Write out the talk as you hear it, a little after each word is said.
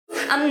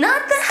I'm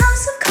not the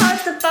house of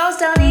cards that falls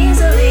down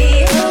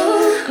easily.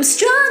 I'm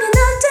strong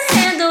enough to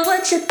handle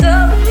what you throw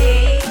at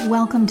me.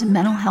 Welcome to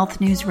Mental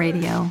Health News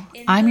Radio.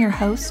 I'm your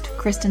host,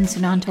 Kristin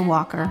Sunanta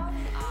Walker.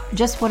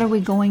 Just what are we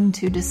going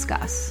to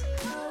discuss?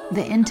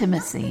 The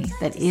intimacy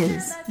that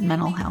is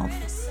mental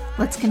health.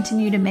 Let's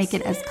continue to make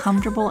it as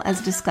comfortable as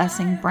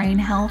discussing brain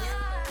health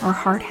or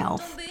heart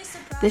health.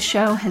 This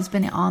show has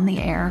been on the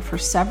air for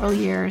several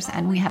years,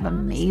 and we have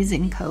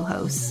amazing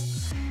co-hosts.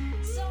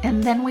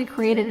 And then we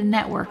created a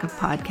network of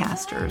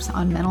podcasters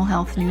on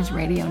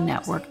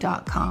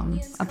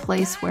mentalhealthnewsradionetwork.com, a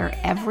place where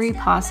every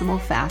possible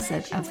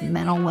facet of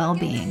mental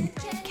well-being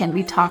can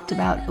be talked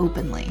about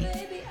openly.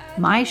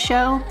 My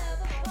show,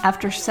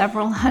 after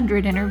several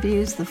hundred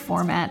interviews, the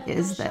format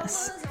is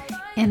this: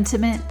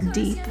 intimate,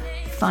 deep,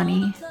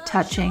 funny,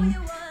 touching,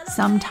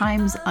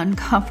 sometimes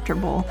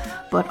uncomfortable,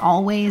 but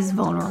always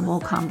vulnerable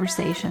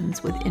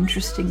conversations with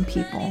interesting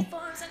people.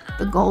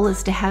 The goal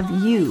is to have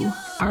you,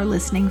 our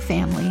listening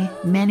family,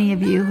 many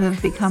of you who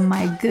have become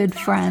my good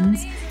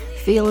friends,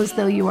 feel as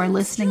though you are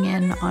listening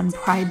in on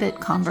private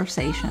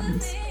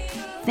conversations.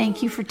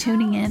 Thank you for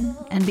tuning in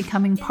and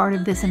becoming part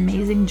of this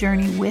amazing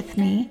journey with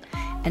me,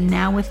 and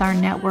now with our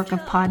network of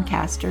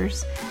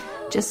podcasters.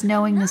 Just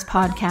knowing this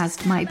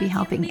podcast might be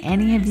helping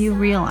any of you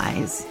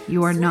realize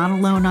you are not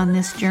alone on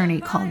this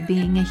journey called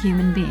being a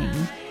human being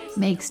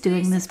makes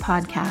doing this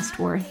podcast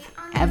worth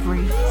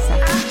every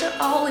second. After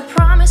all we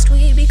promised,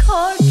 we'd be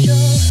cordial.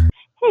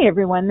 Hey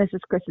everyone, this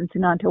is Kristin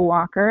Sunanta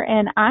Walker,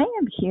 and I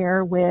am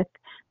here with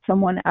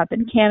someone up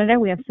in Canada.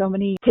 We have so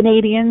many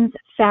Canadians,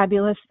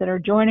 fabulous, that are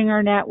joining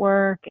our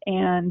network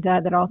and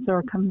that also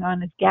are coming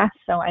on as guests,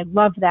 so I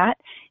love that.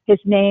 His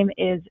name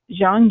is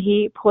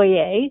Jean-Guy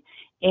Poirier,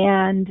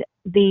 and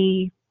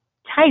the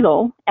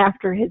title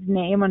after his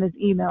name on his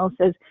email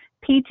says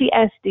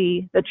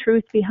PTSD, the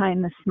truth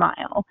behind the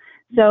smile.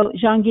 So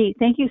Jean-Guy,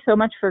 thank you so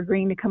much for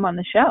agreeing to come on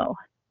the show.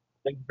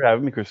 Thank you for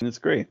having me, Kristin. It's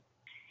great.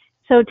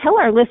 So tell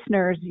our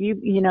listeners,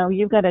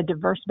 you've got a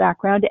diverse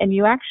background, and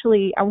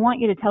I want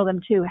you to tell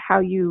them too how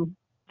you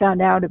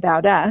found out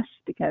about us,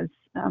 because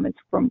it's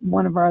from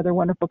one of our other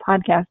wonderful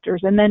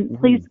podcasters. And then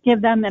please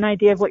give them an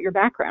idea of what your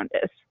background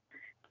is.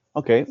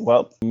 Okay,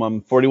 well,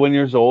 I'm 41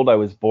 years old. I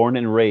was born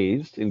and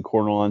raised in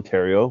Cornwall,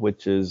 Ontario,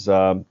 which is,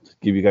 to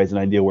give you guys an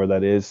idea where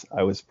that is,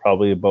 I was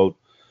probably about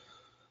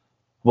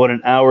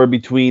an hour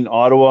between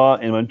Ottawa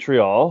and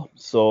Montreal.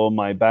 So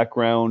my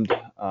background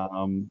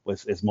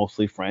is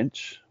mostly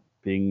French,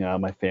 being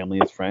my family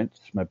is French,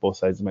 both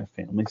sides of my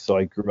family. So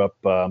I grew up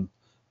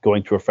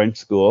going to a French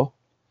school,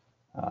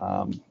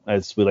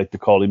 as we like to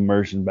call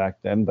immersion back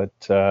then, but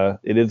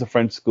it is a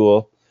French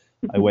school.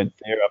 I went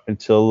there up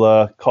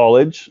until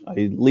college.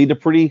 I led a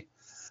pretty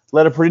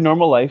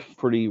normal life,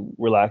 pretty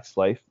relaxed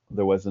life.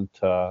 There wasn't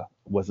a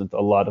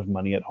lot of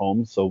money at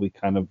home, so we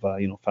kind of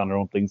found our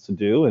own things to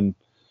do and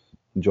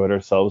enjoyed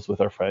ourselves with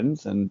our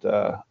friends. And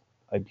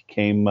I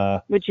became.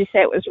 Would you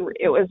say it was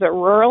a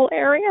rural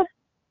area?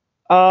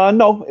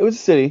 No, it was a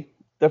city,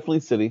 definitely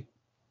a city.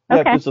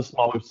 Okay. Yeah, just a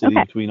smaller city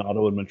between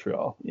Ottawa and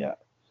Montreal. Yeah,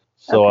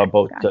 so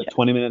about gotcha.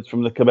 20 minutes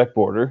from the Quebec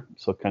border.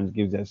 So it kind of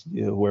gives you an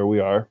idea of where we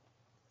are.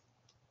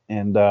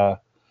 And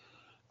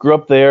grew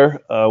up there,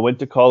 went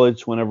to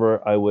college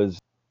whenever I was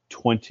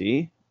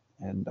 20,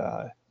 and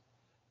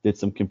did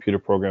some computer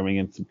programming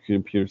and some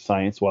computer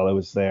science while I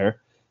was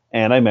there.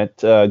 And I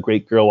met a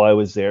great girl while I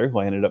was there, who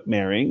I ended up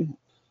marrying.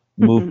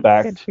 Moved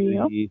back to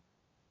the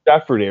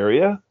Stratford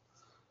area,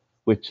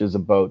 which is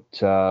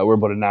we're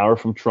about an hour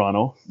from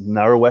Toronto, an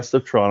hour west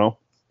of Toronto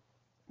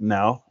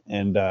now.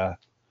 And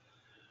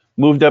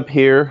moved up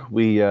here.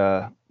 We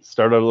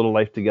started our little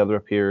life together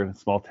up here in a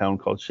small town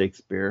called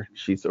Shakespeare.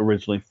 She's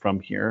originally from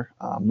here.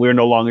 We're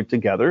no longer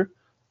together,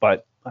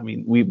 but I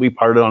mean, we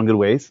parted on good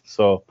ways.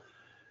 So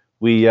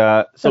we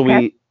had some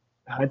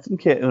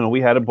kids. We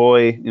had a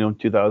boy, in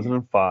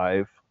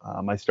 2005.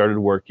 I started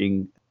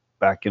working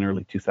back in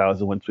early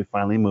 2000 once we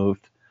finally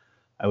moved.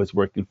 I was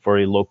working for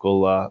a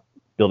local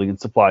building and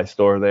supply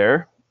store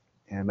there,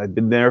 and I'd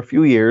been there a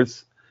few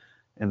years.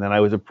 And then I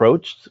was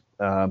approached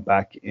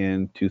back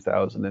in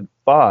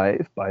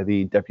 2005 by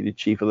the deputy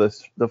chief of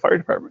the fire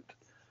department.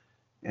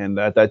 And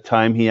at that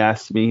time, he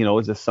asked me,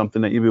 is this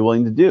something that you'd be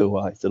willing to do?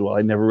 Well, I said, well,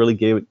 I never really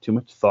gave it too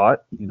much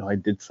thought. I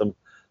did some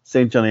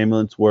St. John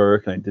ambulance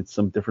work, and I did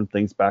some different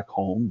things back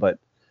home, but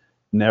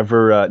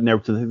never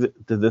to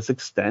this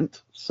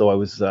extent. So I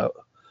was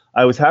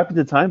happy at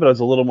the time, but I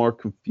was a little more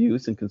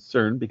confused and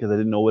concerned because I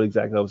didn't know what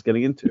exactly I was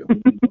getting into.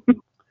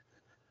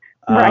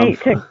 Right,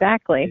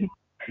 exactly.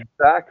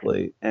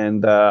 Exactly.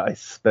 And I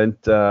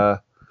spent,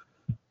 like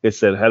I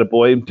said, had a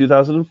boy in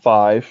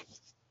 2005.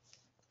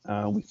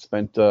 I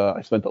spent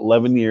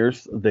 11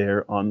 years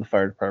there on the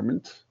fire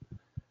department.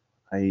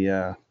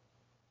 All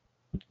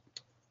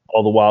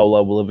the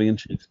while living in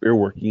Shakespeare,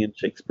 working in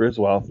Shakespeare as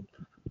well.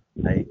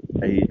 I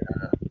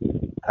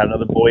had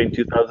another boy in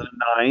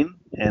 2009,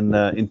 and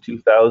in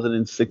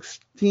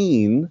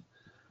 2016,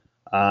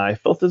 I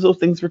felt as though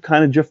things were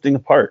kind of drifting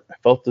apart. I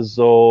felt as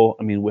though,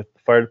 with the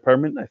fire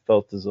department, I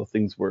felt as though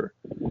things were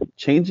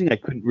changing. I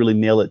couldn't really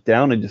nail it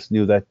down. I just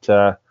knew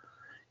that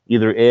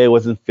either A, I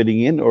wasn't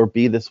fitting in, or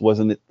B, this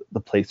wasn't the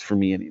place for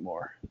me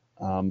anymore.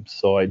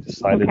 So I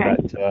decided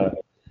that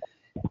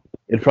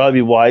it'd probably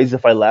be wise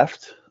if I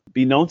left.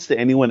 Beknownst to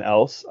anyone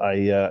else,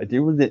 I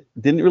didn't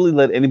really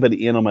let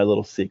anybody in on my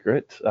little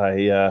secret.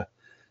 I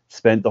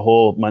spent the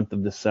whole month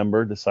of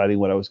December deciding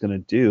what I was going to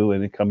do,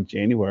 and then come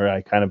January,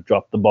 I kind of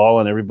dropped the ball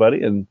on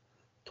everybody and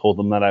told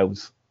them that I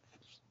was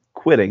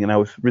quitting and I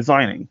was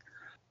resigning.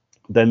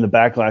 Then the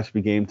backlash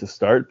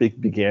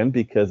began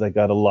because I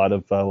got a lot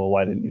of, well,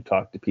 why didn't you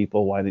talk to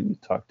people? Why didn't you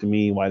talk to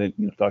me? Why didn't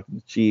you talk to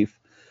the chief?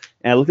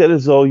 And I looked at it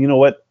as though, you know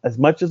what, as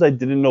much as I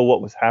didn't know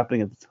what was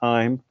happening at the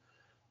time,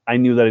 I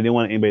knew that I didn't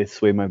want anybody to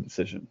sway my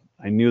decision.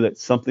 I knew that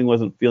something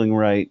wasn't feeling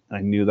right.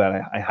 I knew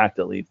that I had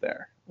to leave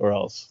there, or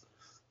else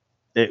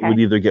it would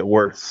either get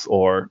worse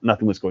or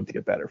nothing was going to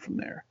get better from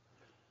there.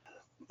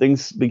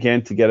 Things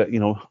began to get, a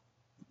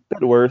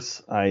bit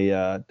worse.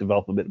 I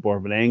developed a bit more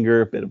of an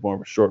anger, a bit more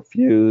of a short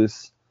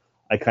fuse.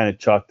 I kind of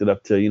chalked it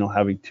up to,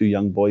 having two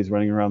young boys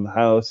running around the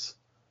house,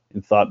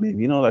 and thought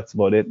maybe, that's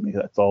about it. Maybe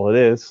that's all it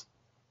is.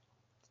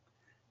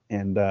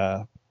 And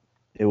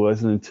it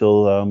wasn't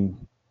until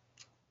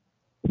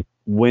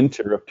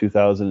winter of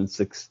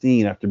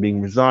 2016, after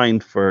being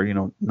resigned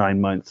for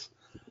 9 months,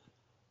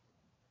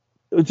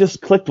 it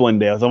just clicked one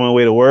day. I was on my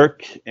way to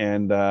work,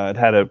 and I'd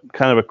had a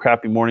kind of a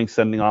crappy morning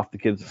sending off the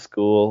kids to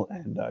school,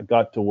 and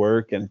got to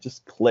work, and it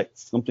just clicked.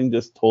 Something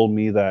just told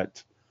me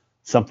that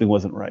something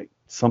wasn't right.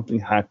 Something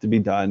had to be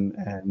done,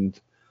 and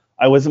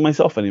I wasn't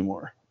myself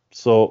anymore.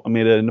 So I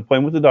made an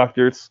appointment with the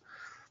doctors,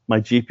 my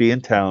GP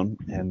in town,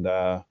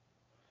 and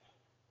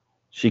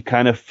she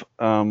kind of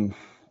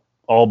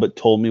all but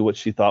told me what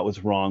she thought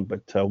was wrong,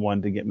 but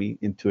wanted to get me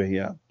into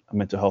a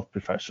mental health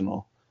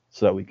professional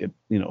so that we could,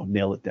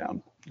 nail it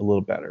down a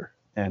little better.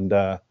 And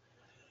that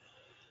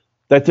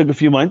took a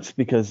few months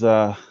because,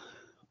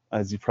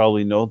 as you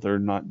probably know,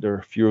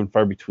 they're few and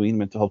far between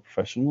mental health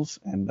professionals,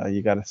 and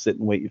you got to sit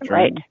and wait your turn.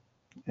 Right.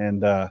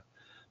 And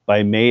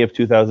by May of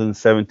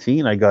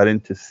 2017, I got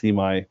in to see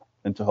my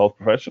mental health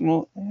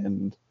professional,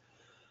 and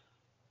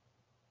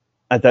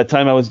at that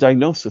time, I was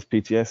diagnosed with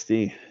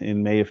PTSD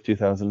in May of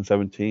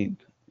 2017,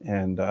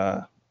 and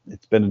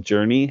it's been a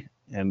journey,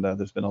 and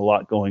there's been a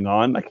lot going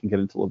on. I can get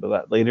into a little bit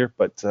of that later,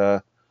 but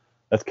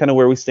that's kind of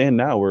where we stand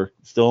now. We're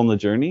still on the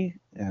journey,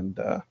 and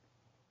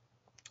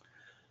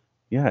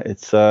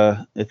it's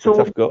a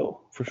tough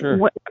go for sure.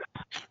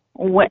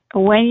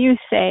 When you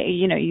say,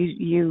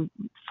 you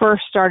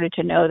first started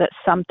to know that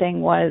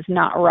something was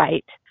not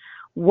right,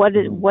 what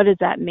does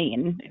that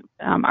mean?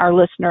 Our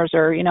listeners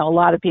are, a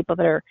lot of people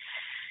that are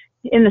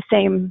in the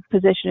same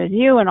position as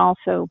you, and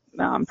also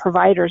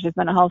providers of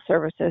mental health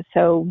services.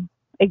 So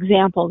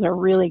examples are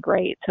really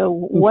great. So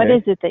what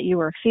is it that you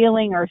were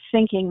feeling or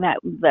thinking that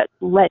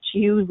lets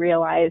you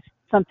realize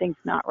something's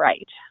not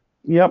right?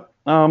 Yep.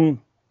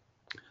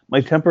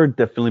 My temper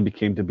definitely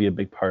became to be a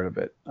big part of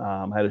it.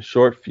 I had a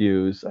short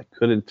fuse. I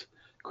couldn't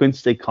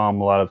stay calm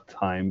a lot of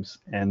times.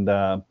 And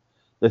the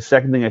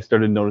second thing I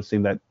started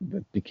noticing that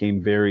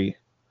became very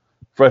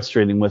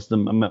frustrating was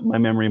my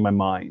memory in my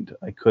mind.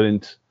 I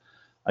couldn't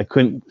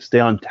stay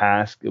on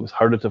task. It was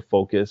harder to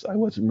focus. I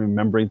wasn't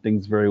remembering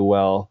things very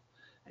well.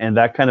 And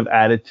that kind of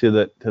added to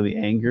the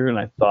anger. And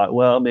I thought,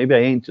 well, maybe I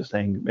ain't just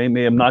angry.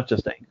 Maybe I'm not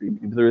just angry.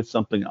 Maybe there is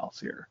something else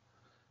here.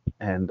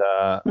 And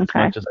as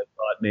much as I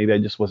thought maybe I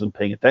just wasn't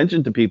paying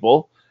attention to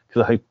people,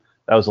 because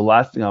that was the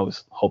last thing I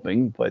was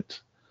hoping. But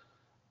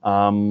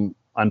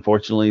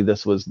unfortunately,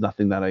 this was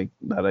nothing that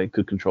I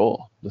could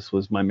control. This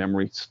was my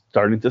memory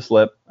starting to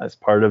slip as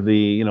part of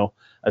the,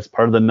 as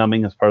part of the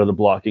numbing, as part of the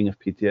blocking of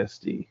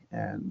PTSD,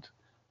 and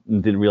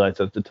didn't realize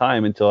that at the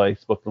time until I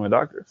spoke to my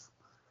doctors.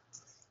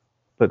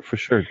 But for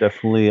sure,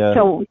 definitely.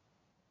 Sorry,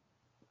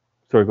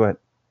 go ahead.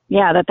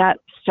 Yeah, that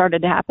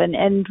started to happen.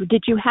 And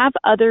did you have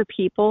other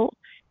people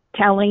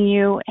telling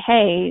you,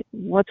 hey,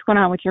 what's going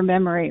on with your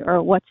memory,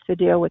 or what's the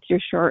deal with your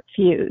short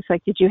fuse?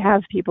 Like, did you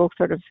have people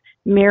sort of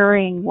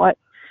mirroring what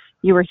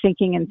you were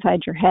thinking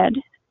inside your head?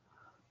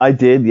 I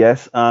did,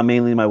 yes.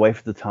 Mainly my wife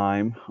at the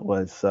time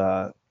was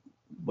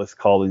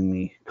calling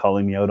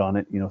me out on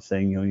it,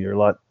 saying, you're a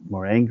lot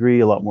more angry,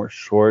 a lot more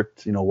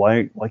short,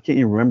 why can't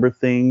you remember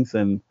things?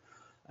 And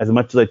as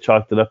much as I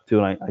chalked it up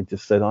to, and I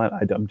just said,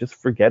 I'm just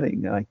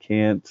forgetting, and I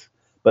can't.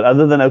 But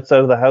other than outside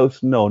of the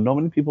house, no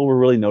many people were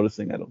really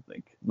noticing, I don't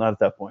think. Not at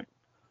that point.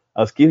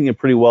 I was keeping it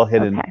pretty well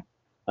hidden. Okay.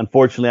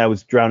 Unfortunately, I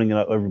was drowning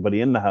out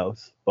everybody in the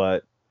house,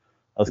 but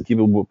I was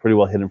keeping it pretty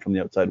well hidden from the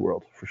outside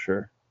world, for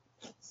sure.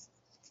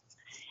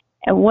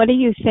 And what do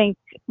you think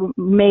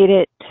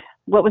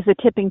what was the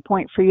tipping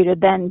point for you to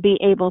then be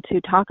able to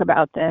talk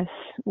about this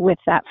with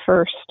that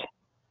first,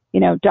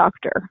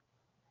 doctor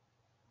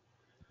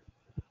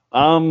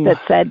that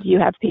said you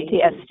have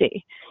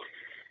PTSD?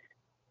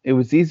 It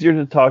was easier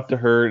to talk to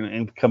her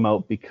and come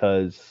out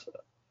because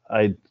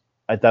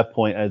at that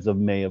point, as of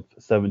May of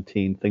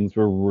 17,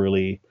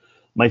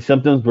 my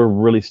symptoms were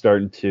really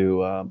starting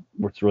to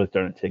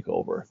take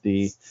over.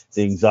 The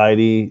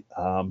anxiety,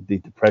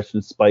 the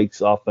depression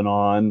spikes off and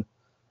on,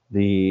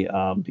 the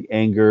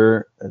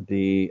anger,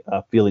 the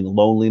feeling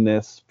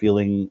loneliness,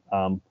 feeling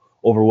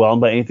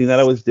overwhelmed by anything that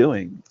I was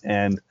doing.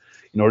 And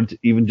in order to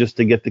even just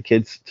to get the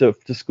kids to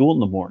school in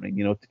the morning,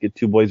 to get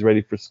two boys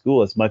ready for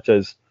school, as much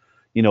as,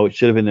 it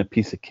should have been a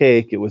piece of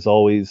cake, there was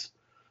always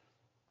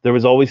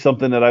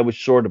something that I was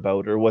short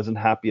about or wasn't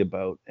happy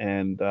about.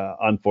 And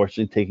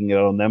unfortunately, taking it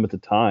out on them at the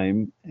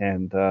time.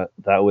 And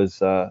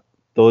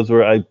those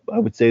were, I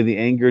would say the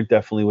anger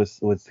definitely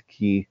was a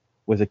key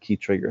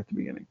trigger at the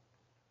beginning.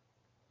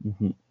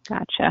 Mm-hmm.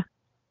 Gotcha.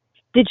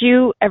 Did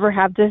you ever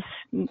have this,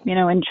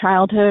 in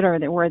childhood, or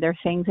were there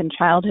things in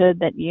childhood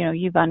that,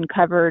 you've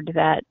uncovered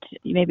that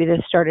maybe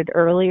this started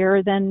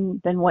earlier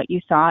than what you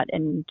thought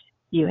and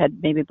you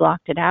had maybe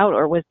blocked it out?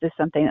 Or was this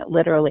something that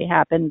literally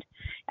happened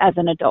as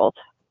an adult?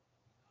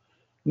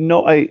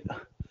 No,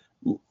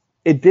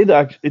 it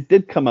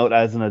did come out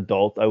as an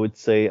adult, I would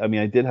say. I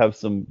mean, I did have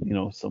some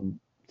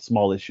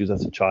small issues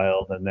as a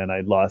child, and then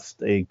I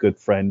lost a good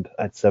friend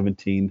at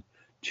 17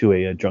 to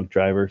a drunk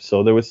driver.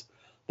 So there was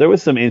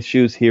some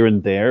issues here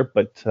and there,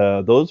 but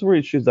those were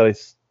issues that I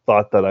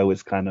thought that I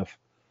was kind of,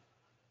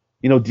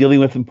 dealing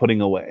with and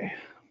putting away.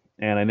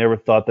 And I never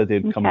thought that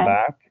they'd come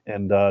back,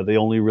 and they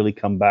only really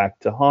come back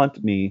to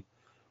haunt me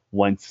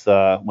once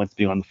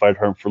being on the fire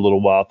department for a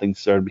little while. Things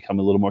started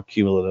becoming a little more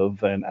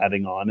cumulative and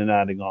adding on.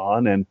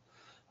 And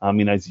I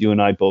mean, as you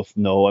and I both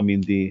know, I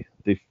mean, the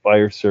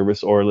fire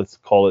service, or let's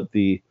call it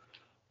the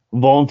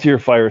volunteer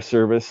fire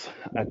service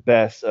at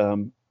best,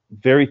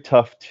 very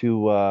tough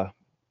to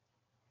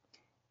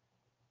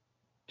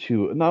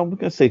no, I'm not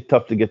gonna say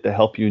tough to get the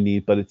help you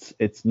need, but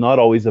it's not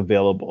always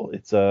available.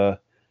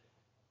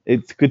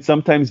 It could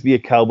sometimes be a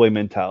cowboy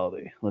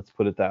mentality, let's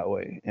put it that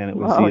way. And it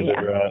was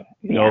either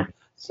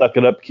suck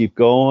it up, keep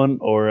going,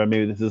 or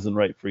maybe this isn't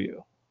right for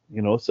you.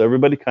 So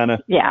everybody kind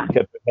of kept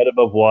their head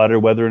above water,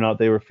 whether or not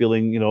they were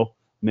feeling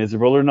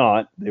miserable or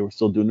not. They were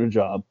still doing their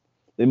job.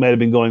 They might have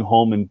been going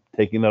home and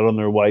taking that on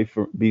their wife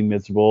for being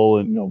miserable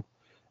and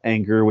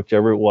anger,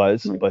 whichever it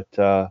was, but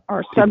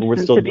or people were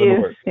still doing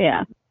the work.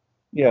 Yeah.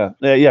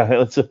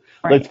 Let's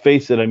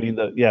face it. I mean,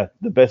 the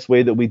best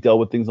way that we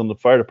dealt with things on the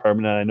fire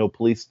department, and I know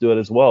police do it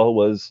as well,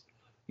 was,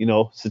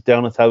 sit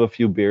down, let's have a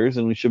few beers,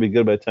 and we should be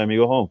good by the time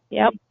you go home.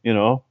 Yep.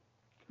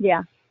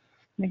 Yeah.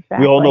 Exactly.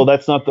 We all know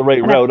that's not the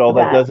right route. All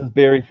that does is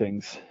bury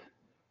things.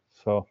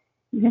 So.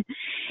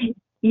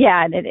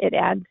 Yeah, and it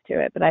adds to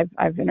it. But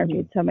I've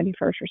interviewed so many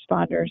first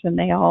responders, and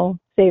they all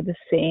say the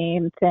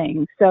same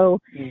thing.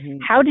 So,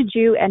 how did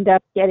you end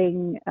up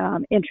getting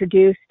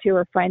introduced to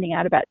or finding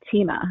out about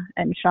Tima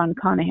and Sean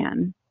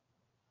Conahan?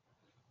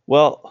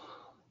 Well,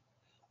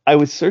 I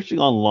was searching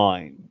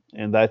online,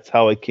 and that's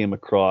how I came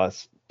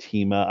across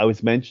Tima. I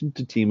was mentioned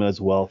to Tima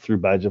as well through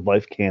Badge of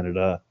Life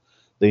Canada.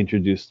 They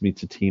introduced me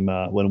to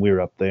Tima when we were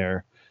up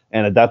there,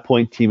 and at that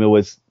point, Tima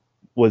was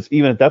a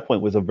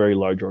very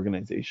large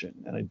organization,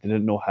 and I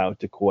didn't know how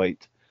to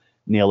quite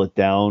nail it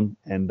down.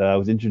 And I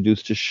was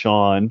introduced to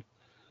Sean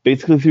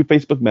basically through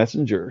Facebook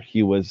Messenger.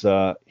 He was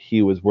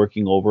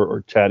working over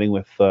or chatting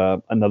with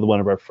another one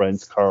of our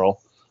friends,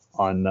 Carl,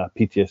 on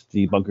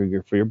PTSD Bunker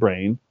Gear for Your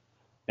Brain,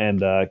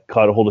 and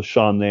caught a hold of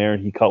Sean there,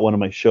 and he caught one of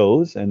my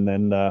shows. And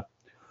then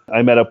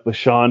I met up with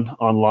Sean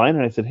online,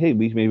 and I said, hey,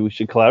 maybe we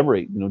should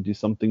collaborate, do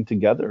something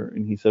together.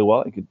 And he said,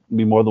 well, I could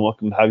be more than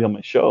welcome to have you on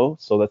my show.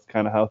 So that's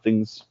kind of how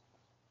things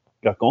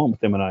got going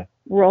with him and I.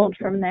 Rolled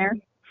from there.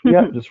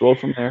 Yeah, just rolled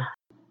from there.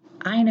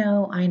 I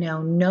know,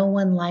 no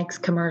one likes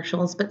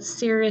commercials, but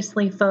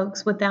seriously,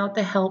 folks, without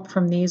the help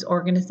from these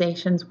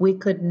organizations, we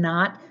could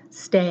not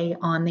stay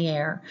on the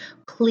air.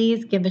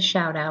 Please give a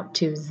shout out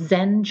to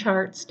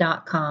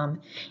zencharts.com.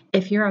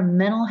 If you're a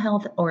mental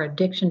health or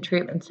addiction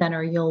treatment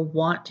center, you'll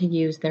want to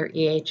use their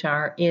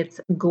EHR.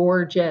 It's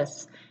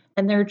gorgeous,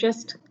 and they're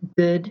just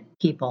good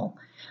people.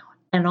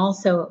 And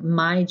also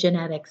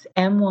MyGenetics,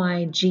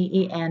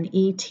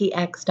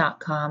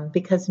 MyGenetx.com,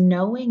 because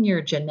knowing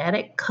your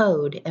genetic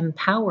code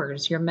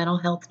empowers your mental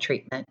health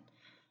treatment.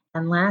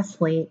 And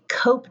lastly,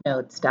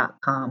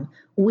 CopeNotes.com.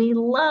 We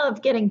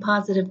love getting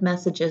positive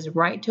messages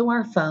right to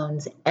our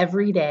phones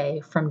every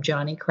day from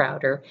Johnny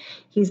Crowder.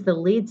 He's the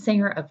lead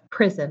singer of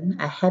Prison,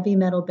 a heavy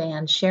metal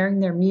band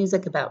sharing their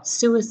music about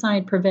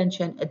suicide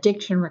prevention,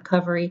 addiction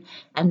recovery,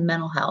 and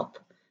mental health.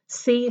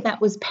 See, that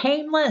was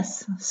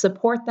painless.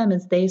 Support them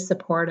as they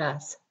support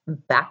us.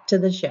 Back to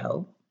the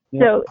show.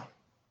 So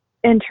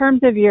in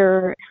terms of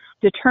your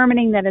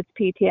determining that it's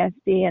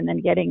PTSD and then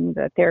getting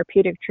the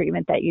therapeutic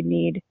treatment that you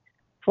need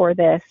for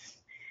this,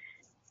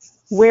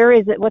 where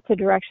is it? What's the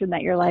direction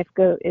that your life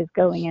is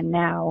going in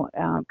now?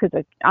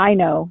 Because I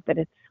know that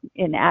it's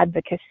in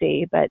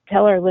advocacy, but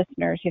tell our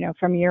listeners,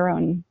 from your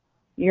own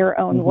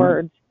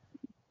words,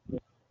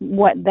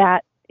 what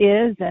that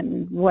is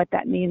and what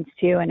that means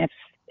to you, and I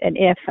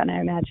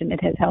imagine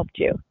it has helped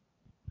you.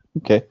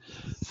 Okay.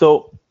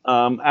 So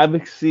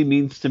advocacy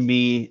means to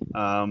me,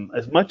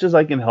 as much as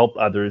I can help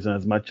others and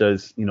as much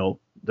as, I'm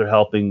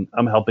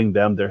helping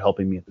them, they're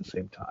helping me at the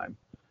same time.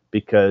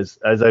 Because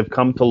as I've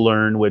come to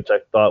learn, which I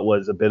thought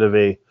was a bit of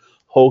a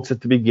hoax at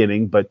the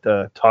beginning, but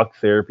talk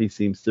therapy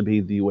seems to be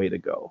the way to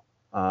go.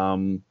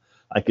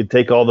 I can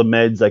take all the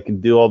meds, I can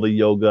do all the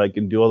yoga, I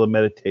can do all the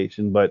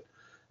meditation, but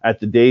at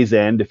the day's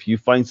end, if you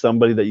find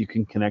somebody that you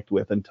can connect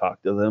with and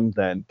talk to them,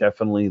 then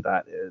definitely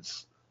that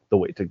is the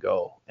way to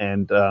go.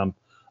 And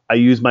I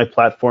use my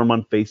platform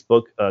on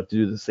Facebook to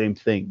do the same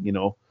thing. You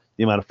know,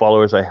 the amount of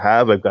followers I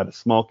have, I've got a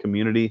small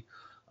community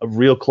of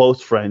real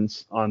close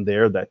friends on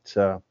there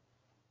that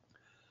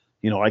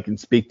you know, I can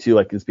speak to.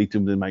 I can speak to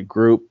them in my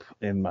group,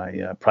 in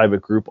my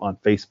private group on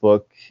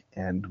Facebook,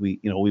 and we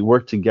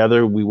work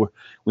together.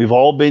 We've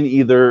all been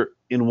either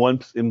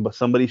in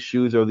somebody's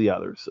shoes or the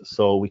others,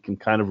 so we can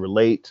kind of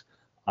relate.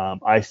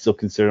 I still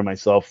consider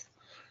myself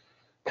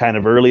kind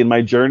of early in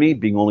my journey,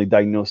 being only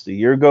diagnosed a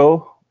year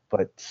ago,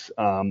 but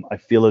I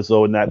feel as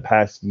though in that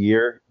past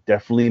year,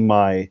 definitely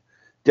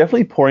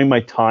pouring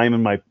my time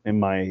and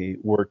my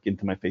work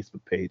into my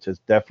Facebook page has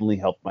definitely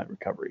helped my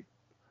recovery.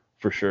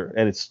 For sure.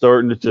 And it's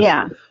starting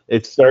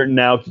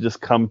now to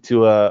just come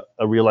to a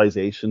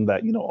realization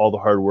that, you know, all the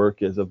hard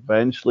work is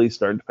eventually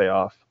starting to pay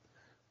off.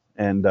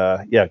 And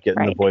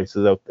getting the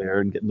voices out there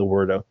and getting the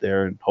word out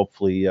there, and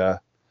hopefully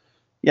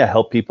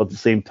help people at the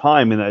same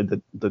time.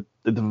 And the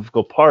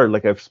difficult part,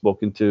 like I've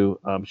spoken to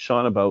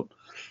Sean about,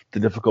 the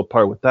difficult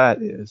part with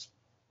that is,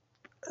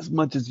 as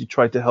much as you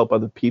try to help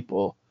other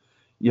people,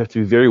 you have to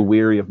be very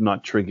wary of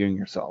not triggering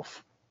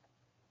yourself.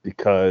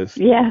 Because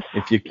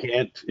if you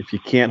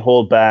can't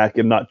hold back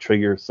and not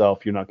trigger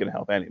yourself, you're not going to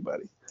help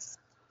anybody.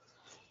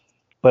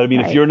 But I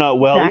mean, if you're not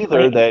well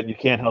either, then you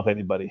can't help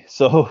anybody.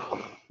 So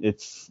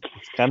it's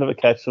kind of a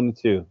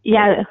catch-22.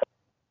 Yeah,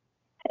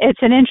 it's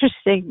an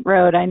interesting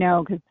road, I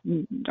know, because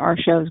our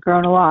show's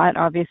grown a lot,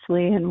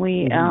 obviously, and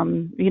we,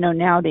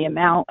 now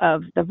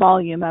the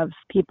volume of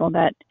people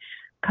that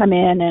come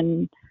in,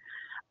 and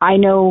I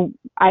know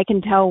I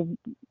can tell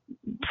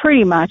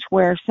pretty much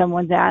where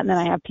someone's at, and then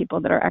I have people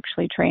that are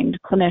actually trained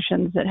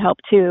clinicians that help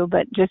too,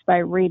 but just by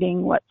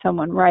reading what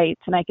someone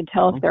writes, and I can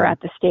tell if they're at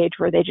the stage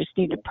where they just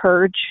need to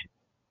purge,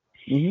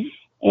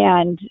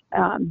 and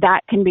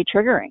that can be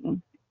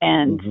triggering.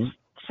 And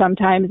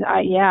sometimes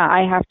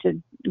I have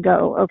to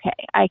go, okay,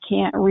 I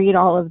can't read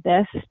all of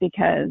this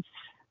because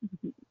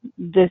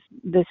this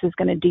is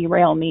going to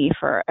derail me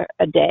for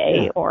a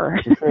day or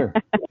for sure.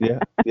 For sure.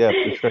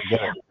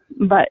 Yeah.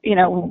 But you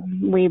know,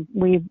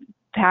 we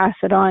pass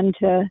it on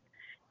to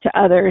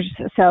others.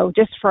 So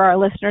just for our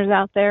listeners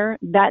out there,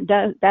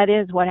 that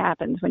is what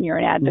happens when you're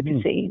in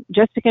advocacy.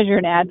 Just because you're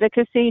in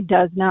advocacy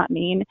does not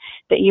mean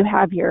that you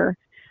have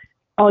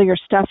all your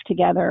stuff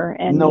together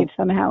and you've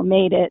somehow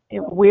made it.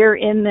 We're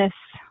in this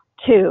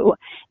too.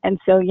 And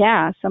so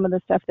some of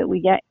the stuff that we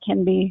get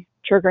can be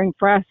triggering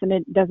for us, and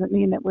it doesn't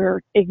mean that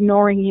we're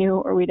ignoring you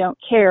or we don't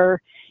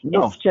care.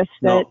 It's just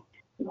that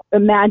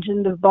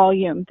imagine the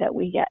volume that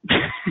we get.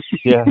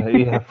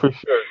 yeah, for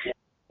sure.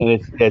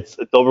 And it's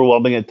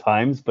overwhelming at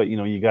times, but you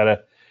know, you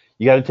gotta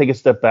take a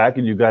step back,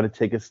 and you gotta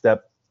take a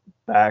step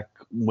back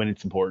when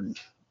it's important.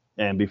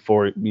 And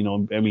before, you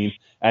know, I mean,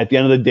 at the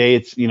end of the day,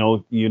 it's you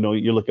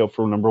look out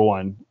for number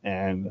one.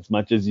 And as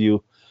much as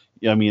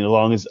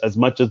as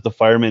much as the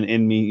fireman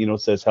in me, you know,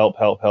 says help.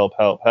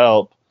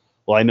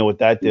 Well, I know what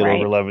that did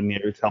over 11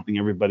 years, helping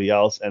everybody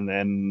else, and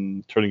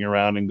then turning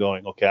around and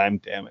going, okay, I'm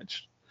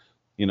damaged.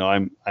 You know,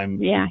 I'm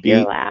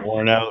beat,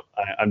 worn out.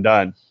 I'm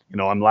done. You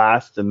know, I'm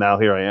last, and now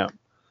here I am.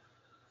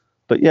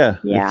 But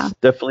it's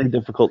definitely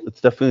difficult.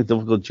 It's definitely a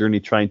difficult journey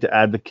trying to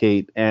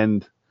advocate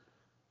and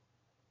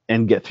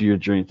get through your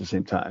journey at the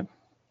same time.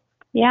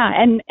 Yeah,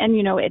 and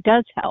you know, it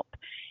does help.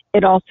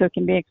 It also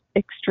can be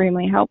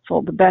extremely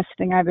helpful. The best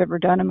thing I've ever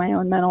done in my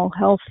own mental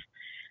health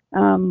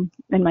and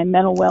my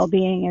mental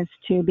well-being is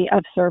to be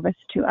of service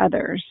to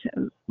others,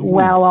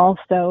 while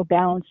also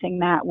balancing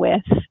that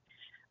with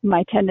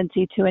my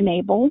tendency to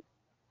enable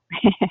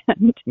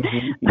and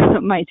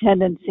my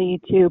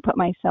tendency to put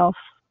myself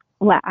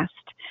last.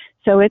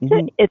 So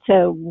it's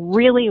a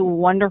really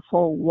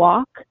wonderful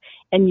walk,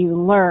 and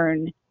you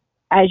learn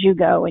as you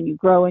go, and you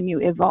grow and you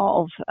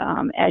evolve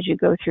as you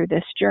go through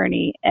this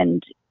journey,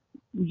 and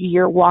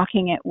you're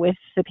walking it with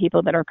the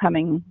people that are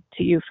coming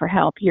to you for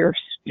help. You're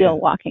still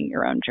walking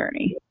your own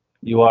journey.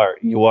 You are.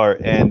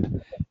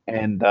 And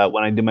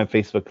when I do my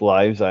Facebook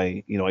lives,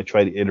 I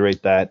try to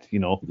iterate that, you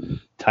know,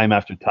 time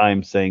after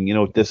time, saying, you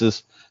know, this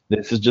is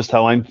just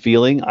how I'm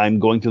feeling. I'm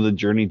going through the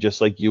journey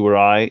just like you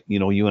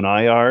and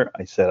I are.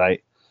 I said,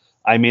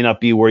 I may not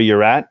be where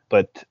you're at,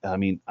 but I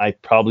mean, I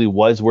probably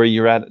was where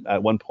you're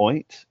at one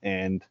point,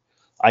 and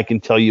I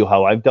can tell you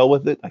how I've dealt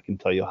with it. I can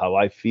tell you how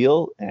I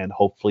feel, and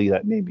hopefully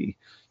that maybe,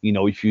 you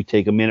know, if you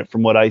take a minute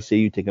from what I say,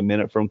 you take a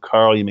minute from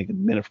Carl, you make a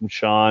minute from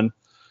Sean,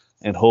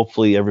 and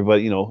hopefully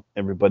everybody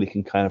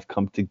can kind of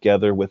come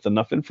together with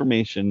enough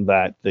information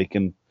that they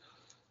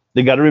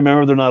got to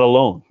remember they're not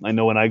alone. I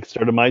know when I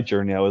started my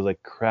journey, I was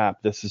like,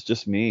 crap, this is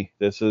just me.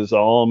 This is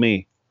all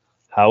me.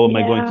 How am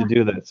I going to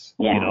do this?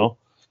 Yeah. You know,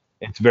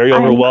 it's very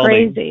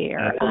overwhelming. I'm crazy.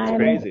 It's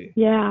crazy.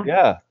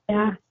 Yeah.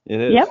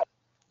 It is. Yep.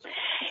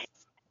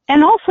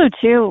 And also,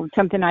 too,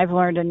 something I've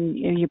learned, and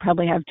you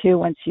probably have too,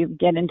 once you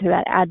get into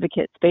that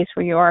advocate space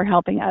where you are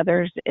helping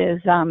others, is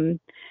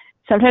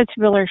sometimes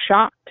people are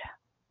shocked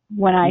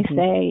when I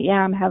say,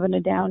 yeah, I'm having a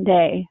down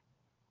day.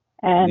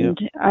 And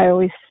I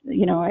always,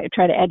 I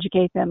try to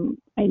educate them.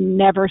 I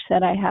never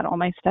said I had all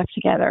my stuff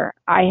together.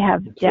 I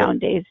have down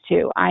days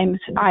too.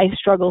 I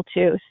struggle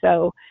too.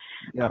 So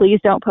please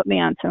don't put me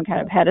on some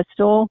kind of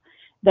pedestal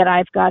that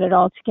I've got it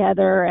all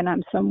together and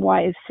I'm some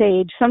wise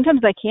sage.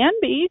 Sometimes I can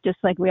be, just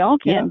like we all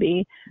can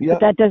be, but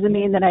that doesn't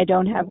mean that I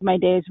don't have my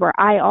days where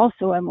I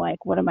also am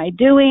like, what am I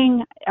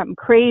doing? I'm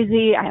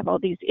crazy. I have all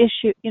these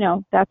issues.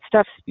 That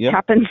stuff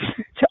happens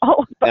to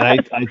all of us.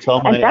 And I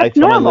tell my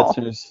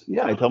listeners,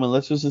 I tell my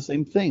listeners the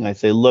same thing. I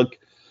say, look,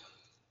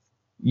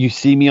 you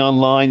see me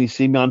online, you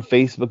see me on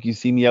Facebook, you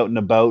see me out and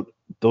about.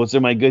 Those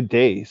are my good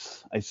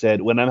days. I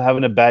said, when I'm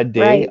having a bad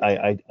day,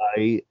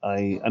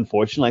 I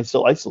unfortunately I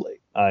still isolate.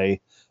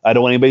 I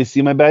don't want anybody to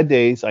see my bad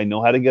days. I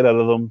know how to get out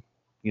of them,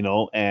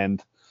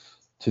 and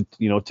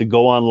to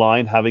go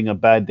online having a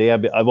bad day.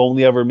 I've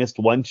only ever missed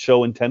one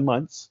show in 10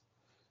 months.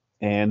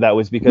 And that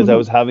was because I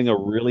was having a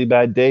really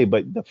bad day.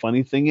 But the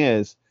funny thing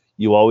is,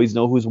 you always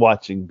know who's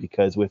watching,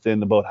 because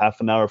within about half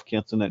an hour of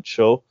canceling that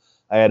show,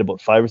 I had about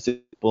 5 or 6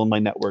 people in my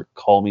network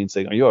call me and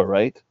say, are you all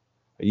right?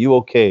 Are you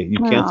okay? You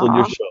canceled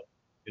your show.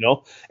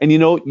 And you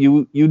know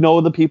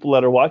the people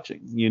that are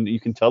watching. You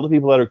can tell the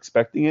people that are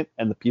expecting it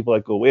and the people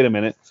that go, wait a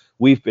minute,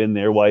 we've been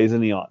there. Why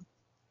isn't he on?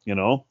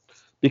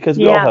 Because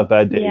we all have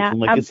bad days. And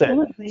like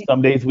absolutely. I said,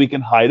 some days we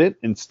can hide it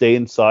and stay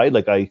inside.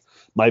 Like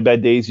my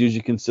bad days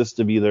usually consist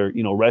of either,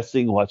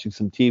 resting, watching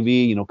some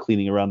TV,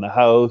 cleaning around the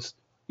house.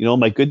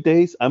 My good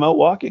days, I'm out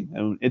walking.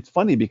 And it's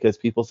funny because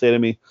people say to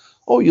me,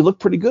 oh, you look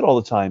pretty good all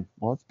the time.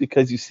 Well, it's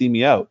because you see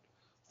me out.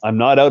 I'm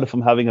not out if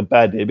I'm having a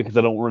bad day, because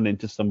I don't run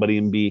into somebody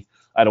and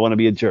I don't want to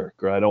be a jerk,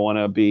 or I don't want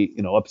to be,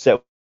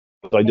 upset.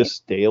 So I just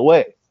stay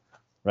away,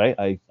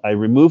 right? I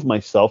remove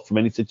myself from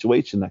any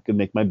situation that could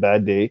make my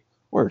bad day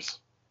worse.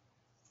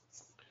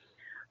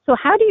 So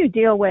how do you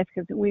deal with,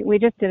 because we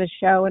just did a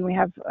show and we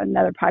have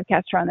another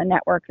podcaster on the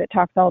network that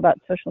talks all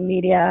about social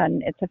media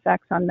and its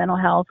effects on mental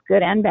health,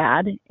 good and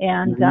bad.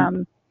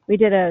 And we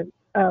did a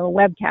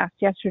webcast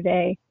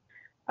yesterday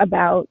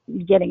about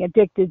getting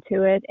addicted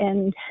to it.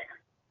 And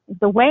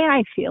the way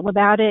I feel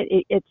about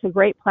it's a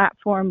great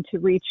platform to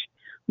reach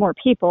more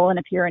people. And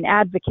if you're an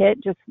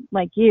advocate, just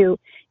like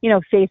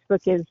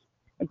Facebook is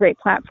a great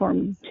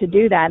platform to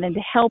do that and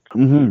to help.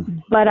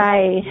 But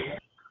I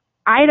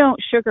don't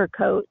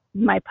sugarcoat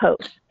my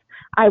posts.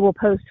 I will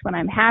post when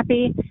I'm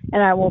happy,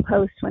 and I will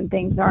post when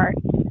things aren't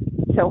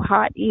so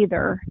hot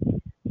either,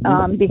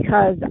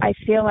 because I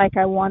feel like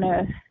I want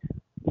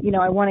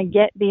to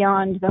get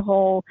beyond the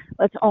whole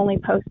let's only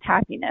post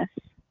happiness,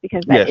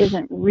 because that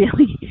isn't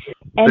really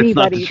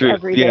anybody's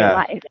everyday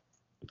life.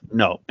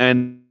 No,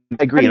 and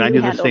I agree, and I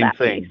do the same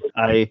thing.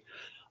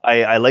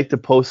 I like to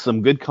post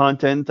some good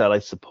content. I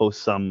like to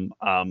post some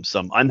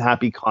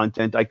unhappy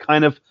content.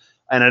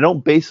 And I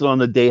don't base it on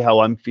the day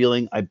how I'm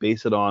feeling. I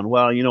base it on,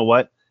 well, you know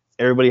what?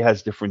 Everybody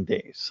has different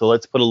days. So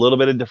let's put a little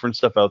bit of different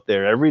stuff out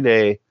there every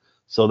day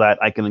so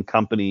that I can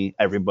accompany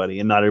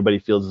everybody and not everybody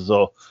feels as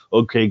though,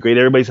 okay, great,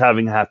 everybody's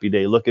having a happy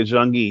day. Look at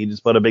Jean-Guy, he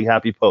just put a big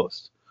happy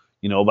post.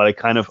 But I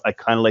kind of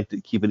like to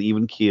keep an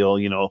even keel,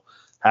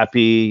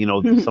 happy,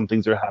 some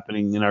things are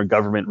happening in our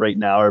government right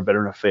now, our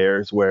Veteran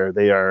Affairs, where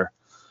they are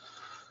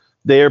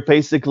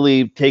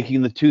basically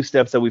taking the 2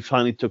 steps that we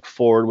finally took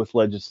forward with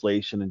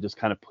legislation and just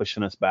kind of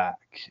pushing us back.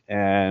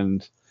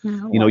 And,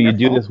 you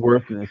do this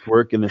work and this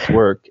work and this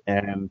work,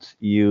 and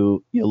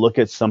you look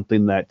at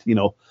something that,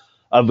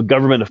 of a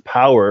government of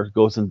power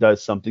goes and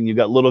does something. You've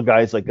got little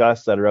guys like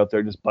us that are out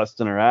there just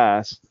busting our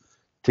ass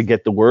to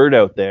get the word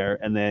out there.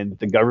 And then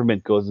the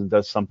government goes and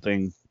does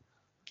something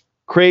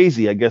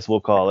crazy, I guess we'll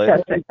call it.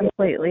 Shuts it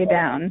completely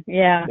down.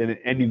 Yeah.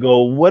 And you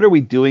go, what are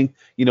we doing?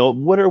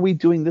 What are we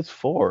doing this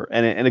for?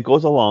 And it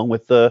goes along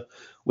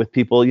with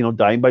people,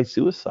 dying by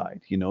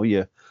suicide.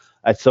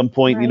 At some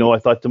point, I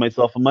thought to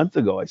myself a month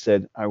ago, I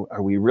said,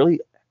 are we really,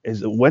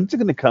 when's it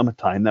going to come a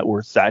time that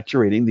we're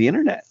saturating the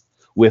internet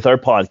with our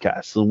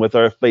podcasts and with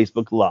our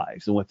Facebook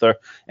lives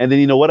and then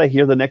you know what? I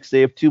hear the next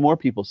day of 2 more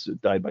people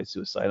died by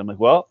suicide. I'm like,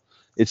 well,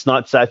 it's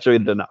not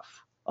saturated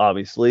enough.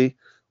 Obviously,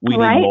 we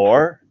need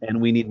more,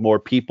 and we need more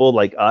people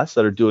like us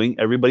that are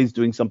everybody's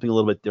doing something a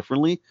little bit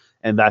differently.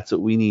 And that's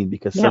what we need,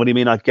 because somebody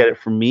may not get it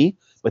from me,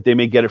 but they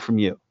may get it from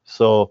you.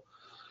 So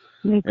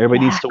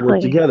everybody needs to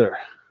work together,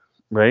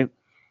 right?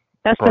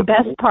 That's the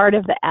best part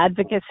of the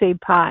advocacy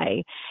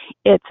pie.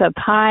 It's a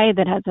pie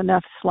that has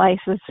enough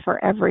slices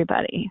for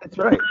everybody. That's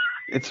right.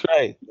 It's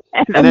right.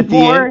 And the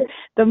more,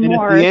 the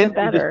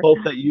better. You just hope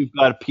that you've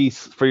got a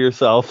piece for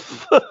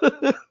yourself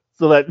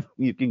so that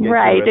you can get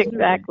right.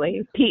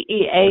 Exactly.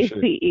 PEACE.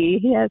 Sure.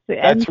 Yes.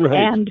 That's right.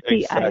 And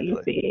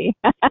exactly.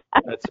 PIECE.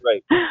 That's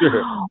right.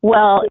 Sure.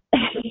 Well,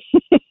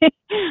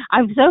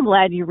 I'm so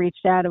glad you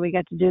reached out and we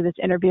got to do this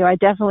interview. I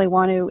definitely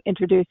want to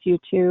introduce you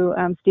to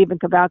Stephen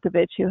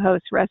Kavalkovich, who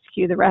hosts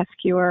Rescue the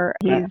Rescuer.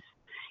 He's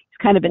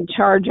kind of in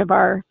charge of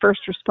our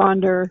first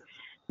responder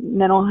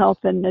mental health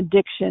and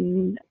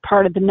addiction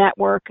part of the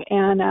network,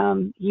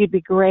 and you'd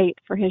be great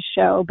for his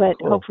show. But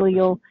hopefully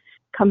you'll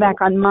come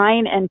back on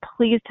mine, and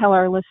please tell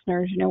our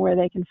listeners, where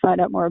they can find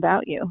out more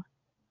about you.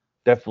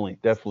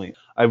 Definitely.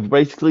 I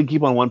basically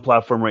keep on one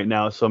platform right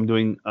now, so I'm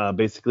doing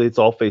basically it's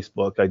all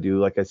Facebook. I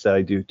do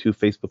 2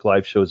 Facebook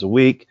Live shows a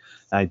week.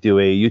 I do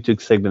a YouTube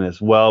segment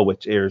as well,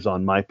 which airs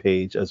on my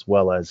page, as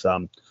well as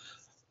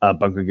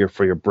Bunker Gear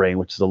for Your Brain,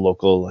 which is a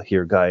local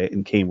here guy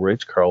in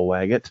Cambridge, Carl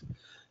Waggett.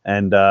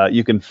 And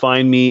you can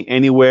find me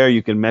anywhere.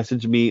 You can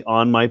message me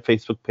on my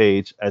Facebook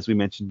page, as we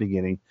mentioned at the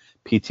beginning,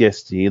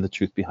 PTSD, The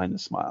Truth Behind the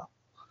Smile.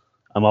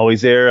 I'm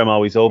always there. I'm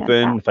always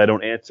open. Yeah. If I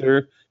don't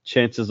answer,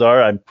 chances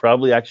are I'm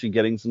probably actually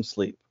getting some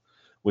sleep,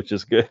 which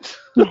is good.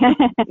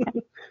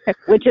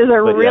 Which is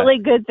a really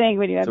good thing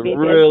when you have PTSD.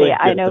 Really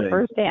I know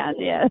firsthand,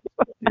 yes.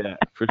 Yeah,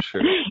 for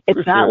sure.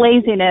 It's not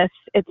laziness.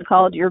 It's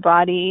called your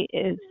body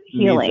is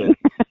healing.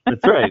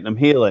 That's right. I'm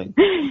healing.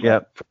 Yeah,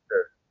 for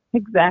sure.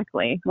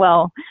 Exactly.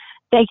 Well,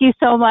 thank you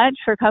so much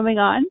for coming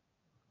on.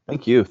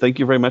 Thank you. Thank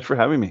you very much for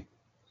having me.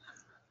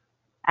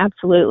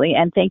 Absolutely.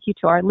 And thank you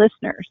to our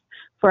listeners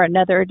for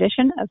another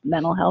edition of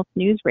Mental Health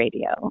News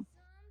Radio.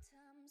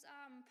 Sometimes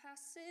I'm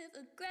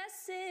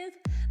passive-aggressive,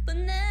 but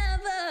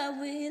never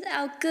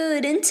without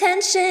good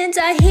intentions.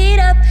 I heat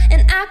up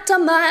and act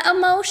on my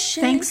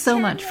emotions. Thanks so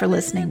much for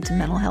listening to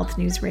Mental Health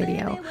News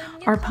Radio.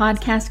 Our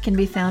podcast can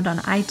be found on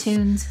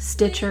iTunes,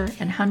 Stitcher,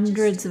 and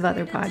hundreds of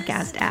other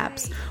podcast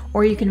apps,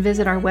 or you can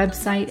visit our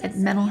website at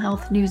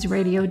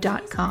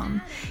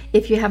mentalhealthnewsradio.com.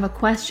 If you have a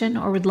question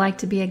or would like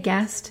to be a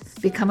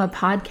guest, become a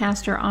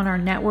podcaster on our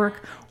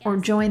network, or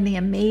join the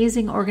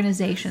amazing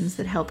organizations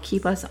that help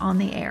keep us on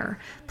the air,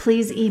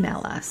 please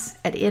email us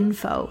at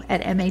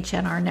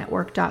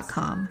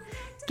info@mhnrnetwork.com.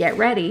 Get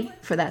ready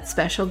for that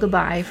special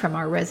goodbye from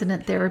our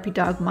resident therapy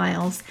dog,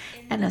 Miles,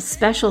 and a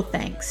special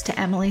thanks to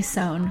Emily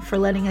Sohn for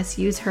letting us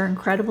use her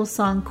incredible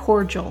song,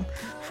 Cordial,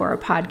 for our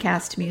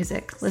podcast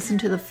music. Listen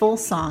to the full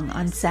song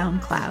on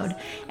SoundCloud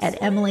at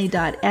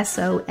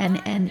emily.sonne.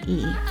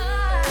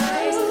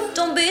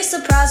 Don't be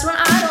surprised when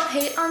I don't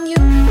hate on you.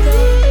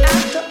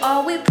 After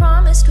all, we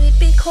promised we'd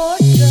be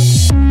cordial.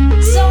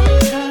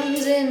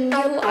 Sometimes in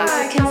you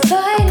I can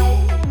fight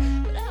it.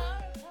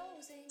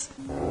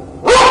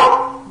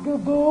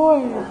 Good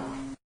boy.